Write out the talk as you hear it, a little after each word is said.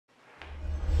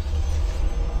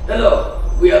Hello,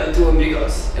 we are the two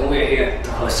amigos, and we're here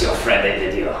to host your Friday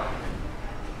video.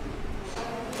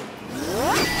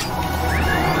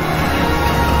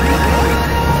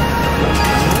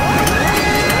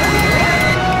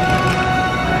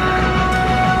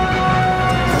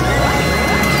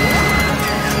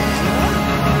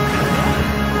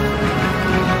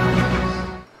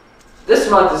 This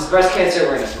month is Breast Cancer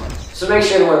Awareness Month, so make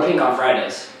sure to wear pink on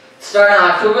Fridays. Starting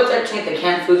on October 13th, the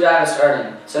canned food drive is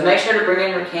starting, so make sure to bring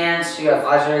in your cans to your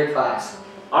auxiliary class.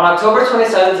 On October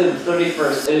 27th to the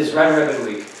 31st, it is Red Ribbon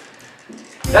Week.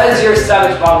 That is your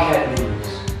Savage Bobcat news.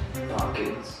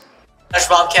 Bobcats. Savage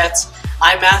Bobcats,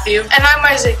 I'm Matthew. And I'm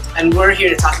Isaac. And we're here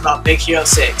to talk about Big Hero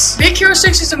 6. Big Hero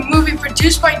 6 is a movie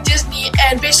produced by Disney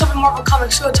and based off of Marvel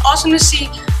Comics, so it's awesome to see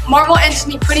Marvel and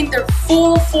Disney putting their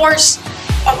full force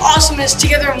of awesomeness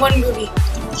together in one movie.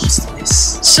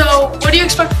 Awesomeness. So, what do you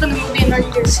expect from the movie and are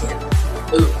you going to see it?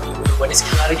 Ooh, when does it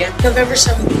come out again? November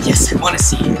 7th. Yes, I want to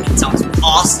see it. It sounds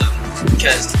awesome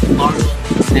because Marvel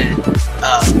and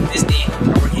Disney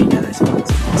are working together. It's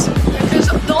awesome. Yeah,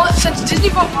 because since Disney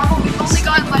bought Marvel, we've only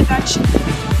gotten live action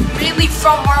mainly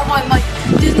from Marvel and like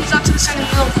Disney's up to the center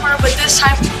of the corner, but this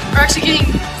time we're actually getting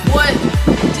what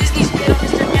Disney's made on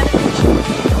this animation.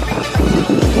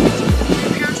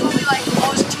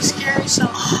 So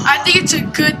I think it's a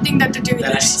good thing that they're doing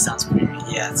that. That this. actually sounds weird.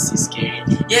 Yeah, it's so scary.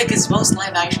 Yeah, because most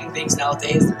live action things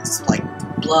nowadays, it's like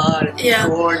blood and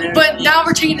gore and everything. But now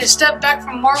we're taking a step back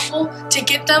from Marvel to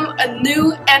get them a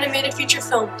new animated feature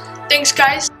film. Thanks,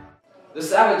 guys. The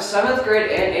Savage 7th grade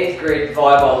and 8th grade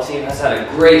volleyball team has had a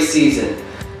great season.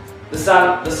 The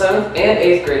 7th and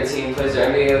 8th grade team plays their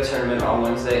NBA tournament on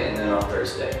Wednesday and then on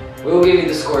Thursday. We will give you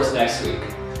the scores next week.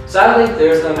 Sadly,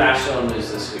 there is no national news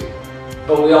this week.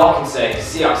 But we all can say,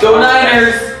 Seahawks. Go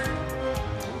Niners!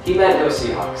 He meant go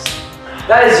Seahawks.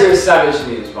 That is your Savage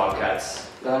News, Bobcats.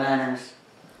 Go Niners.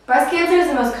 Breast cancer is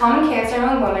the most common cancer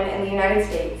among women in the United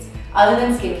States, other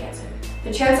than skin cancer.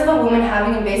 The chance of a woman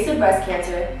having invasive breast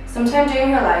cancer sometime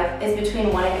during her life is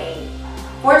between 1 and 8.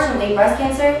 Fortunately, breast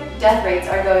cancer death rates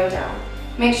are going down.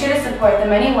 Make sure to support the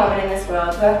many women in this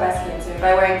world who have breast cancer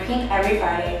by wearing pink every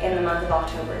Friday in the month of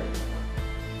October.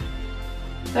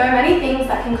 There are many things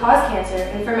that can cause cancer,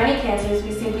 and for many cancers,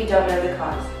 we simply don't know the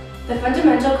cause. The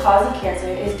fundamental cause of cancer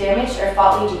is damaged or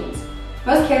faulty genes.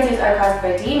 Most cancers are caused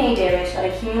by DNA damage that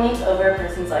accumulates over a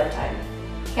person's lifetime.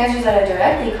 Cancers that are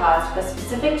directly caused by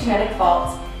specific genetic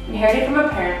faults inherited from a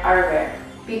parent are rare.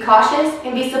 Be cautious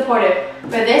and be supportive for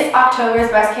this October's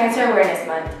Breast Cancer Awareness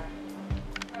Month.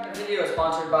 Our video is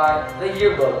sponsored by The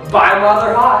Yearbook. Buy them while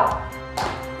they're hot.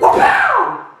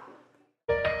 Whoop-pow!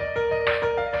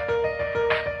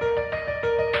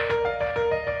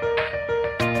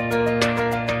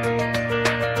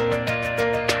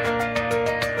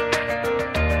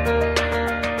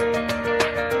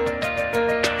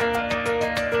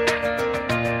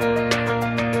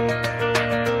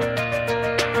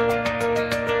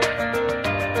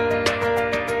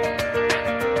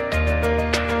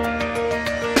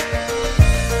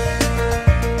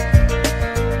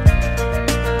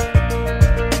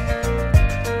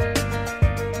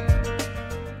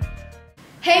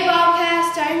 Hey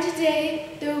Bobcast, starting today,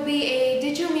 there will be a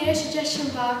digital media suggestion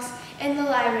box in the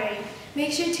library.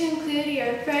 Make sure to include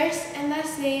your first and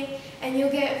last name and you'll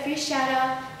get a free shout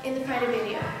out in the Friday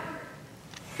video.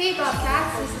 Hey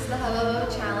Bobcats, this is the Hubba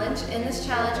Bubba Challenge. In this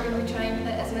challenge, we're going to be trying to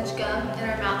put as much gum in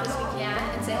our mouth as we can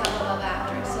and say Hubba Bubba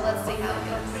after. So let's see how it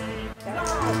goes.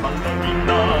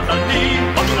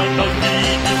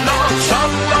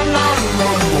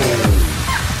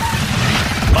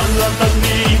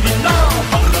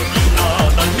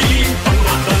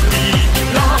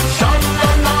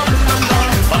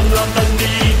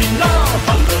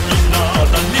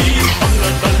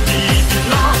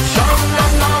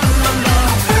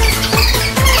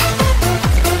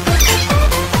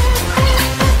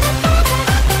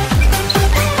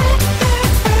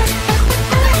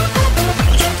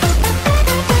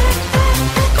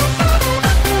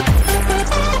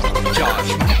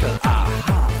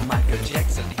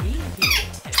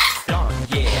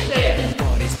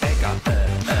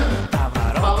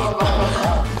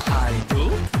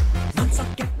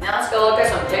 Now let's go look at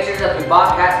some pictures of the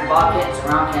Bobcats and Bobkittens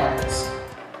around campus.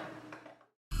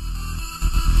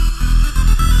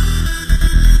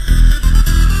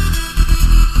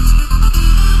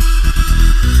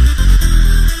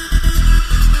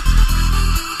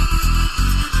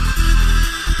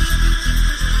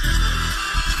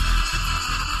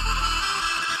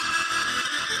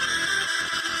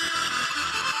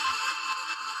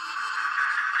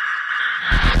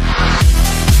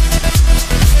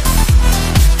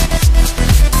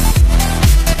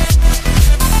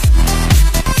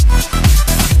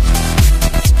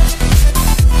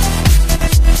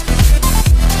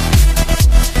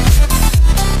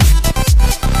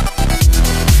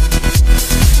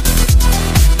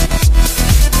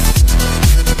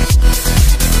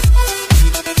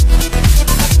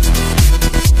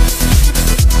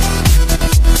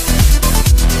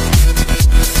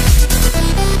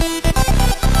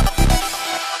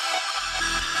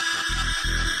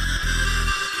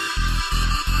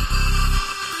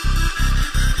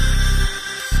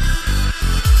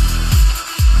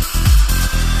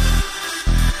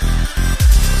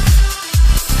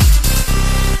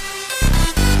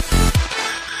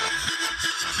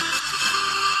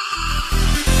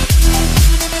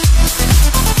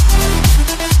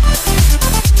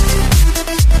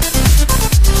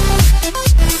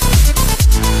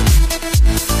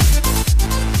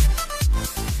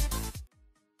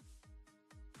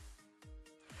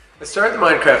 I started the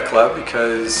Minecraft Club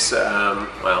because,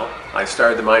 well, I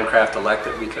started the Minecraft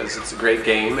Elective because it's a great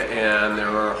game and there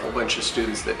were a whole bunch of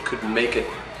students that couldn't make it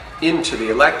into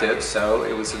the elective, so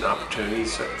it was an opportunity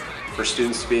for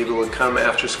students to be able to come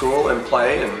after school and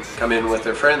play and come in with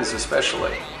their friends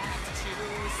especially.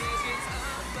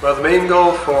 Well, the main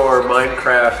goal for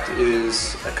Minecraft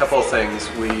is a couple of things.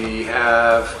 We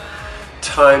have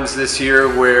times this year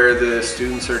where the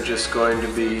students are just going to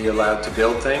be allowed to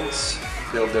build things,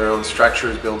 build their own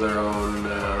structures, build their own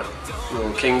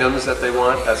little kingdoms that they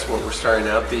want. That's what we're starting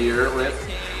out the year with.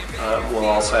 We'll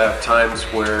also have times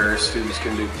where students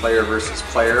can do player versus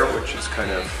player, which is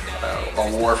kind of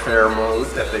a warfare mode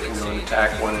that they can go and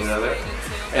attack one another.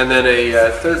 And then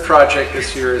a third project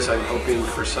this year is I'm hoping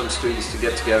for some students to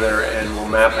get together and we'll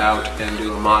map out and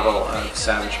do a model of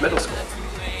Savage Middle School.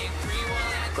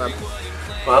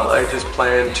 Well, I just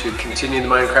plan to continue the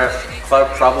Minecraft Club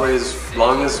probably as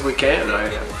long as we can. I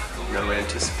have no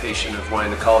anticipation of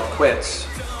wanting to call it quits.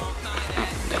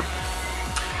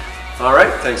 All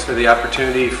right, thanks for the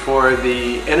opportunity for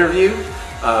the interview.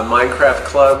 Minecraft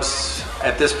Clubs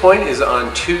at this point is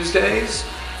on Tuesdays.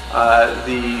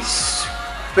 The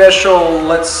special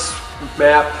Let's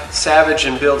Map Savage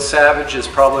and Build Savage is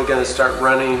probably going to start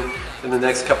running in the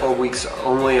next couple of weeks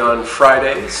only on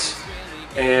Fridays.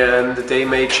 And the day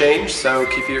may change, so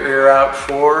keep your ear out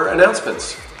for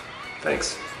announcements.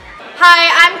 Thanks.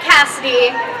 Hi, I'm Cassidy.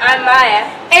 I'm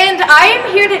Maya. And I am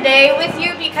here today with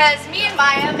you because me and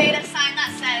Maya made a sign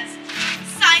that says,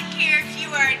 sign here if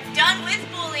you are done with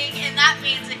bullying, and that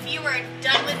means if you are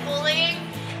done with bullying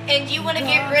and you want to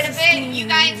get rid of it, you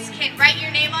guys can write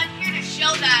your name on here to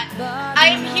show that I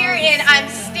am here and I'm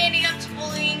standing up to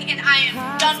bullying and I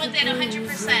am done with it 100%.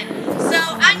 So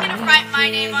I'm going to write my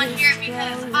name on here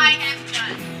because I am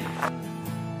done.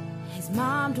 His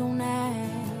mom don't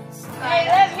ask. Hey,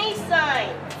 let me sign.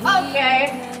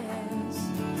 Okay.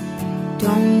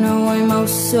 Don't know him oh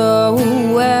so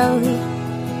well.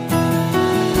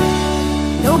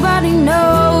 Nobody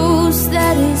knows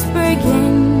that he's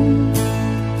breaking.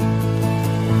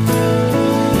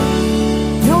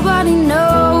 Nobody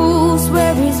knows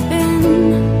where he's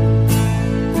been.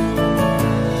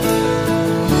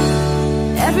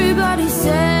 Everybody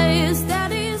says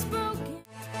that he's broken.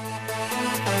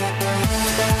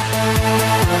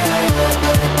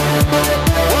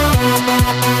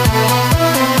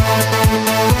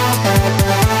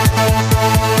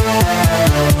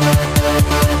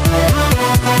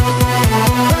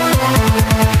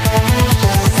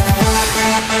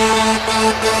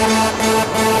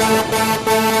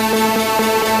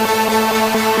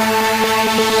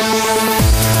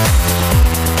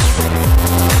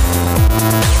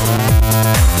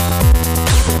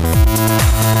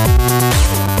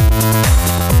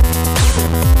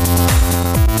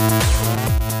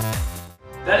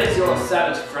 That is your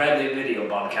Savage Friday video,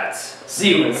 Bobcats.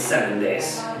 See you in 7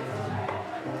 days.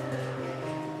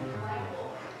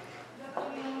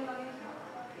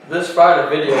 This Friday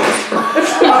video.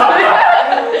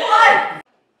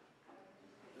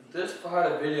 This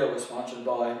Friday video was sponsored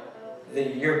by the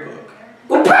Yearbook.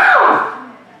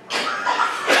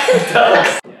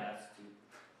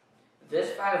 This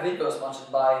Friday video is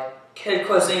sponsored by Kid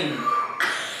Cuisine.